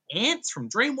compared to Ants from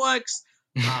DreamWorks.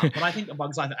 But I think A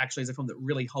Bug's Life actually is a film that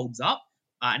really holds up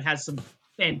and has some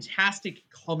fantastic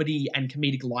comedy and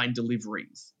comedic line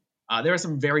deliveries. There are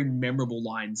some very memorable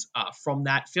lines from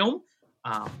that film.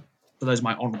 So those are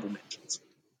my honorable mentions.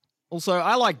 Also,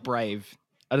 I like Brave.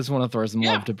 I just want to throw some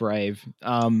love to Brave.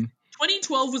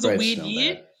 2012 was a weird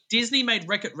year. Bad. Disney made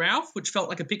Wreck-It Ralph, which felt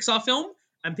like a Pixar film,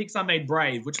 and Pixar made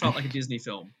Brave, which felt like a Disney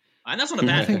film. And that's not a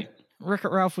bad thing.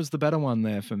 Wreck-It Ralph was the better one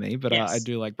there for me, but Yes. I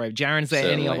do like Brave. Jaren, is there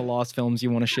any Certainly. other last films you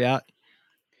want to shout?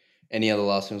 Any other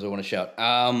last films I want to shout?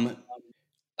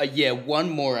 One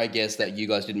more, I guess, that you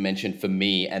guys didn't mention for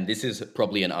me, and this is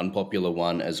probably an unpopular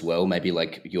one as well, maybe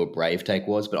like your Brave take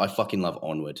was, but I fucking love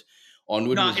Onward.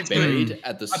 Onward was buried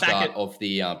at the start of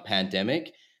the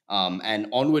pandemic, and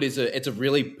Onward it's a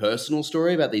really personal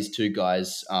story about these 2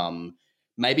 guys.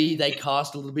 Maybe they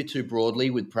cast a little bit too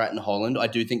broadly with Pratt and Holland. I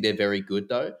do think they're very good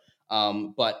though.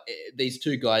 But these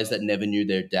 2 guys that never knew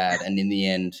their dad, and in the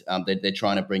end, they're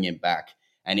trying to bring him back.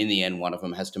 And in the end, one of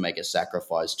them has to make a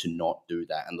sacrifice to not do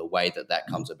that. And the way that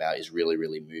comes about is really,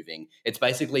 really moving. It's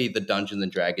basically the Dungeons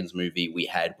and Dragons movie we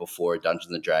had before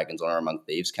Dungeons and Dragons Honor Among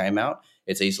Thieves came out.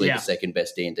 It's easily the second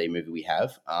best D&D movie we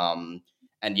have.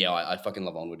 I fucking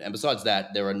love Onward. And besides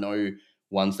that, there are no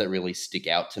ones that really stick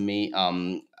out to me.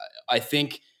 I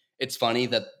think it's funny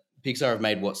that Pixar have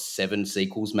made, 7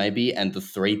 sequels maybe, and the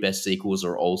 3 best sequels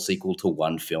are all sequel to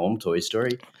one film, Toy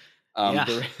Story.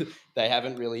 They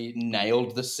haven't really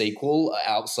nailed the sequel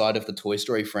outside of the Toy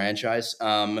Story franchise.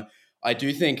 I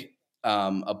do think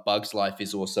A Bug's Life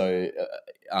is also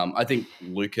I think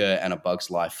Luca and A Bug's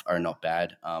Life are not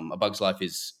bad. A Bug's Life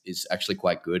is actually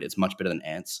quite good. It's much better than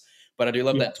Ants. But I do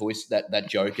love that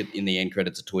joke in the end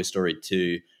credits of Toy Story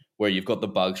 2, where you've got the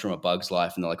bugs from A Bug's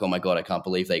Life, and they're like, "Oh my god, I can't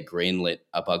believe they greenlit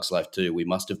A Bug's Life 2. We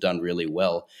must have done really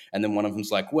well." And then one of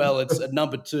them's like, "Well, it's a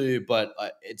number 2, but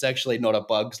it's actually not A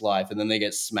Bug's Life." And then they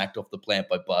get smacked off the plant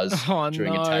by Buzz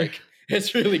during a take.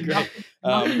 It's really great,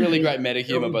 really great meta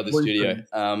humor by the studio.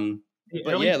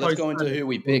 But yeah, let's go into who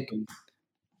we pick.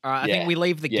 All right, I think we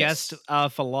leave the guest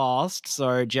for last.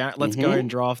 So let's go in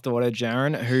draft order.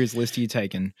 Jaren, whose list are you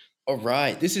taking? All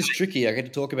right, this is tricky. I get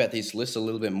to talk about these lists a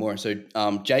little bit more. So,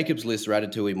 Jacob's list: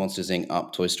 Ratatouille, Monsters Inc.,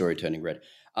 Up, Toy Story, Turning Red.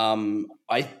 Outside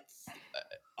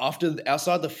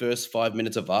the first 5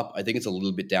 minutes of Up, I think it's a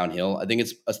little bit downhill. I think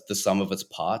it's the sum of its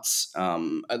parts.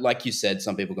 Like you said,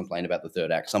 some people complain about the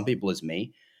third act. Some people is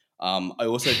me. I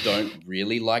also don't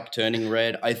really like Turning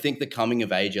Red. I think the coming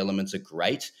of age elements are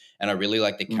great, and I really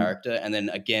like the character. And then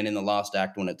again, in the last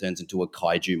act, when it turns into a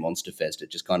kaiju monster fest,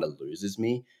 it just kind of loses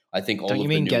me. I think all of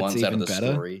the nuance out of the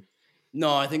story.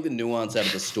 No, I think the nuance out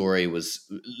of the story was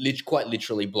quite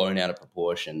literally blown out of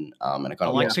proportion. And I kind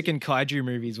of like picking kaiju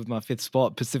movies with my fifth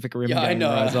spot, Pacific Rim. Yeah, I know.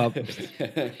 Rise Up.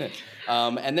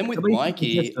 And then with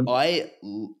Mikey,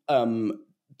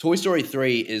 Toy Story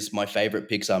 3 is my favorite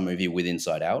Pixar movie with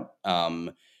Inside Out.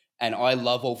 And I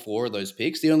love all 4 of those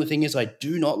picks. The only thing is I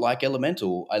do not like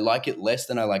Elemental. I like it less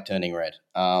than I like Turning Red.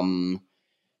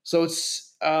 So it's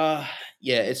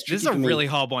it's tricky. This is a really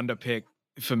hard one to pick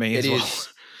for me as well. It is.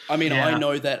 I mean, I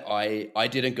know that I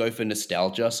didn't go for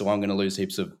nostalgia, so I'm going to lose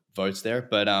heaps of votes there.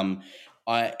 But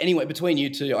anyway, between you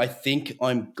two, I think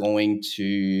I'm going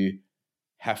to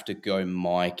have to go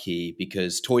Mikey,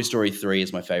 because Toy Story 3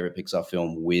 is my favorite Pixar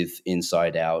film with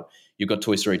Inside Out. You've got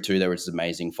Toy Story 2 there, which is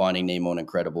amazing. Finding Nemo and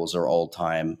Incredibles are all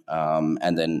time.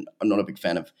 And then I'm not a big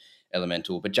fan of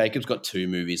Elemental, but Jacob's got 2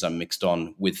 movies I'm mixed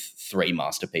on with 3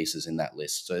 masterpieces in that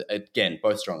list. So again,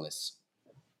 both strong lists.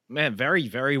 Man, very,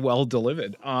 very well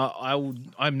delivered.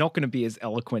 I'm not going to be as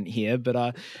eloquent here,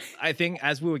 but I think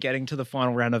as we were getting to the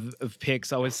final round of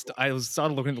picks, I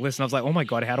started looking at the list and I was like, oh my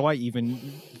God, how do I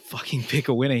even fucking pick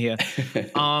a winner here?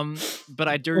 But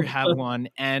I do have one,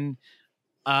 and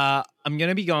I'm going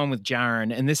to be going with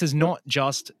Jaren, and this is not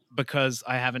just because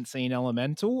I haven't seen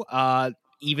Elemental.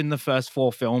 Even the first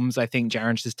 4 films, I think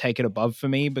Jaren's just take it above for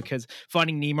me, because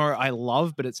Finding Nemo I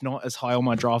love, but it's not as high on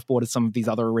my draft board as some of these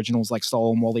other originals like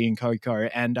Soul and Wall-E and Coco.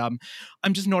 And I'm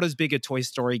just not as big a Toy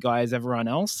Story guy as everyone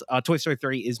else. Toy Story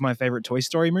 3 is my favorite Toy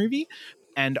Story movie.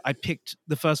 And I picked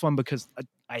the first one because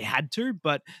I had to,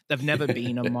 but they've never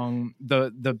been among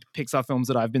the Pixar films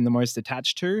that I've been the most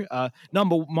attached to.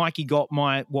 Mikey got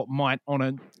what might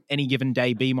on any given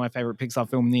day be my favorite Pixar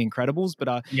film, The Incredibles. But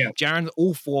Jaren,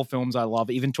 all 4 films I love.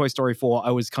 Even Toy Story 4,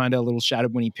 I was kind of a little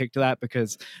shattered when he picked that,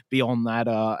 because beyond that,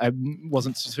 I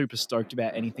wasn't super stoked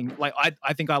about anything. Like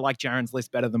I think I like Jaren's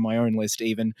list better than my own list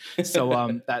even.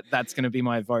 So that's going to be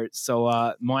my vote.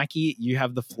 So Mikey, you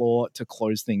have the floor to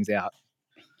close things out.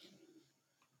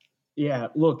 Yeah,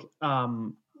 look,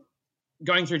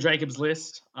 going through Jacob's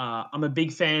list, I'm a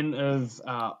big fan of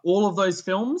all of those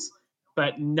films,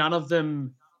 but none of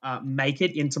them make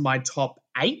it into my top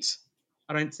 8,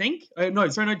 I don't think. No,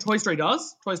 Toy Story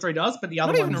does. Toy Story does, but the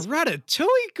other ones... Not even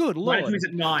Ratatouille? Good Lord. Ratatouille's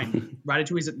at 9.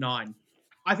 Ratatouille's at 9.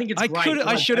 I think it's great.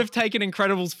 I should have taken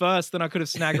Incredibles first, then I could have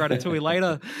snagged Ratatouille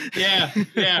later. Yeah.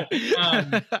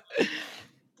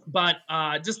 But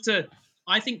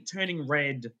I think Turning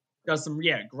Red does some,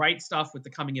 great stuff with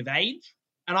the coming of age.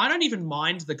 And I don't even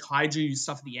mind the kaiju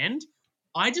stuff at the end.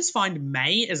 I just find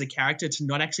May as a character to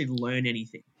not actually learn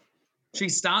anything. She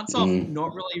starts off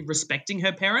not really respecting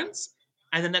her parents,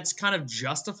 and then that's kind of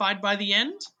justified by the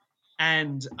end.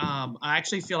 And I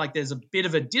actually feel like there's a bit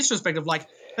of a disrespect of, like,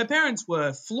 her parents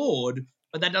were flawed,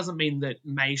 but that doesn't mean that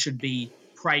May should be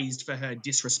praised for her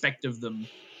disrespect of them.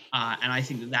 And I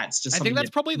think that's just something. I think that's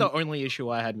probably the only issue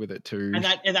I had with it too. And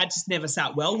that just never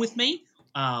sat well with me.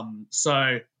 I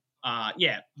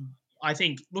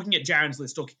think looking at Jaren's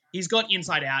list, look, he's got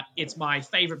Inside Out. It's my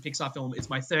favorite Pixar film. It's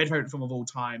my 3rd favorite film of all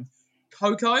time.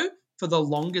 Coco, for the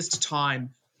longest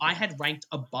time, I had ranked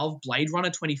above Blade Runner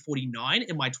 2049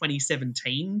 in my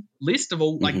 2017 list of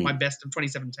all, like, my best of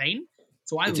 2017.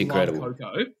 So I love incredible.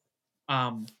 Coco.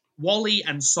 Wall-E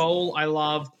and Soul, I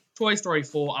love. Toy Story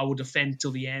 4, I will defend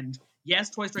till the end. Yes,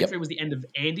 Toy Story 3 was the end of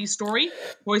Andy's story.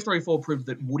 Toy Story 4 proved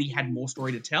that Woody had more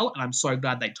story to tell, and I'm so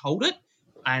glad they told it.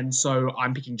 And so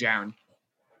I'm picking Jaren.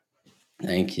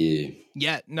 Thank you.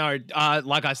 Yeah, no,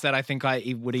 like I said, I think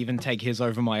I would even take his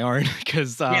over my own,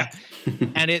 because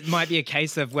and it might be a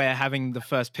case of where having the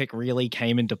first pick really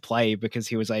came into play, because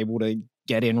he was able to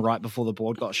get in right before the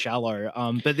board got shallow.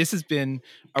 But this has been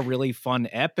a really fun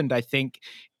ep, and I think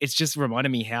it's just reminded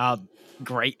me how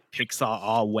great Pixar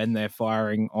are when they're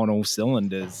firing on all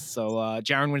cylinders. So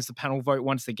Jaron wins the panel vote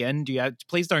once again.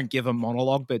 Please don't give a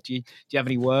monologue, but do you have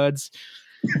any words?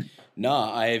 No,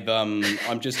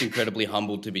 I'm just incredibly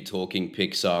humbled to be talking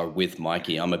Pixar with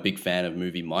Mikey. I'm a big fan of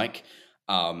Movie Mike,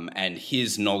 and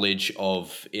his knowledge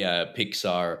of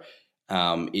Pixar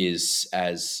is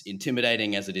as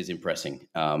intimidating as it is impressing.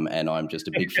 And I'm just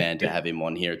a big fan to have him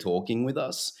on here talking with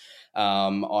us.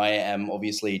 I am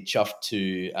obviously chuffed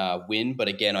to win, but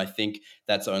again, I think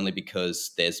that's only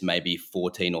because there's maybe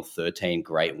 14 or 13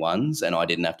 great ones, and I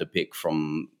didn't have to pick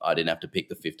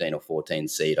the 15 or 14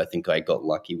 seed. I think I got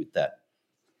lucky with that.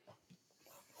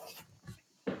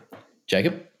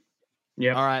 Jacob?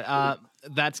 Yeah. All right.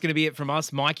 That's going to be it from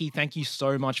us. Mikey, thank you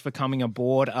so much for coming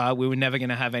aboard. We were never going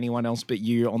to have anyone else but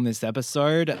you on this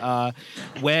episode.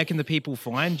 Where can the people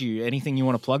find you? Anything you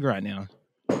want to plug right now?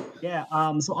 Yeah,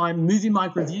 so I'm Movie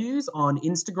Mike Reviews on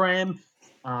Instagram,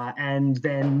 and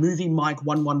then Movie Mike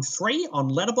 113 on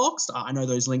Letterboxd. I know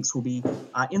those links will be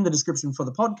in the description for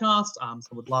the podcast, so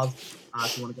I would love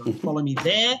if you want to go and follow me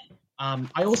there.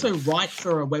 I also write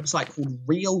for a website called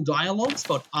Real Dialogue,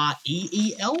 spelled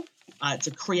REEL. It's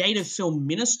a creative film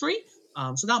ministry,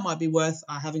 so that might be worth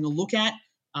having a look at.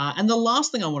 And the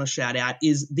last thing I want to shout out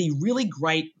is the really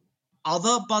great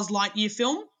other Buzz Lightyear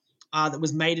film that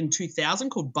was made in 2000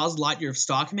 called Buzz Lightyear of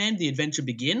Star Command, The Adventure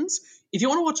Begins. If you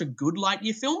want to watch a good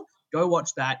Lightyear film, go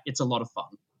watch that. It's a lot of fun.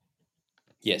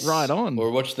 Yes. Right on. Or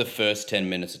watch the first 10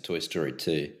 minutes of Toy Story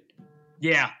 2.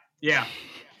 Yeah.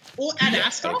 Or Ad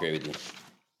Astra. I agree with you.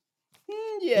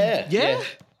 Yeah.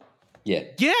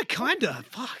 Yeah, kind of.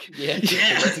 Fuck. Yeah,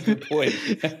 that's a good point.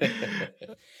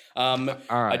 All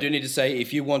right. I do need to say,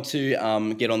 if you want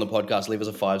to get on the podcast, leave us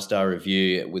a 5-star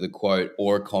review with a quote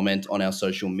or a comment on our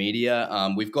social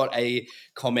media. We've got a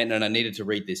comment, and I needed to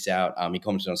read this out. He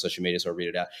commented on social media, so I'll read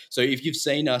it out. So if you've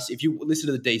seen us, if you listen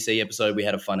to the DC episode, we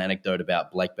had a fun anecdote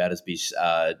about Blake Battersby's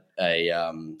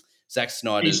Zack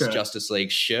Snyder's T-shirt. Justice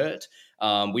League shirt.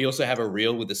 We also have a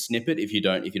reel with a snippet if you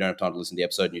don't have time to listen to the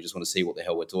episode and you just want to see what the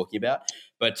hell we're talking about.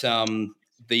 But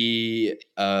the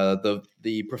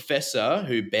professor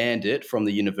who banned it from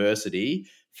the university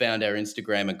found our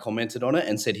Instagram and commented on it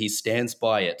and said he stands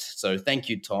by it. So thank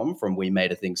you, Tom, from We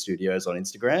Made a Thing Studios on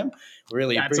Instagram.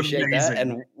 Really That's appreciate amazing. that,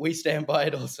 and we stand by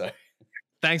it also.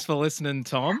 Thanks for listening,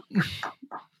 Tom.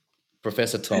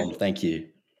 Professor Tom, thank you.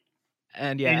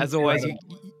 And yeah, as always,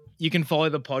 you can follow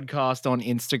the podcast on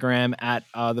Instagram at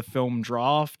The Film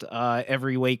Draft.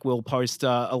 Every week we'll post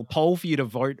a poll for you to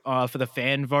vote for the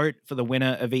fan vote for the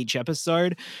winner of each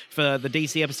episode. For the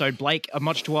DC episode, Blake,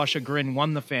 much to our chagrin,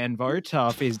 won the fan vote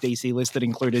for his DC list that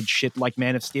included shit like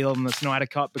Man of Steel and the Snyder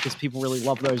Cut because people really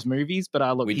love those movies. But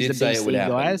look, We he's did a say it would DC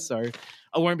guy, happen. so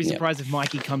I won't be surprised if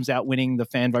Mikey comes out winning the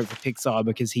fan vote for Pixar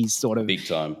because he's sort of Big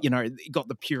time. got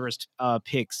the purest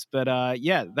picks. But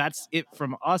yeah, that's it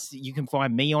from us. You can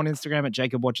find me on Instagram at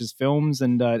Jacob Watches Films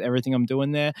and everything I'm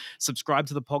doing there. Subscribe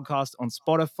to the podcast on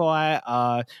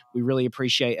Spotify. We really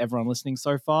appreciate everyone listening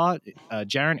so far.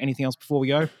 Jaron, anything else before we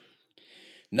go?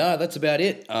 No, that's about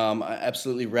it. I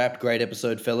absolutely wrapped. Great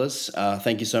episode, fellas.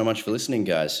 Thank you so much for listening,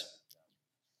 guys.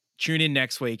 Tune in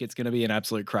next week. It's going to be an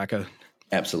absolute cracker.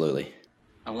 Absolutely.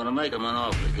 I'm gonna make him an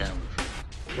offer again.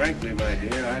 Frankly, my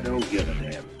dear, I don't give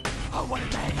a damn. Oh, what a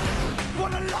day!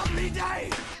 What a lovely day!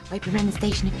 I've been around the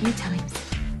station a few times.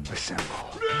 Assemble.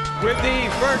 With the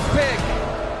first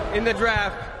pick in the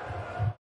draft,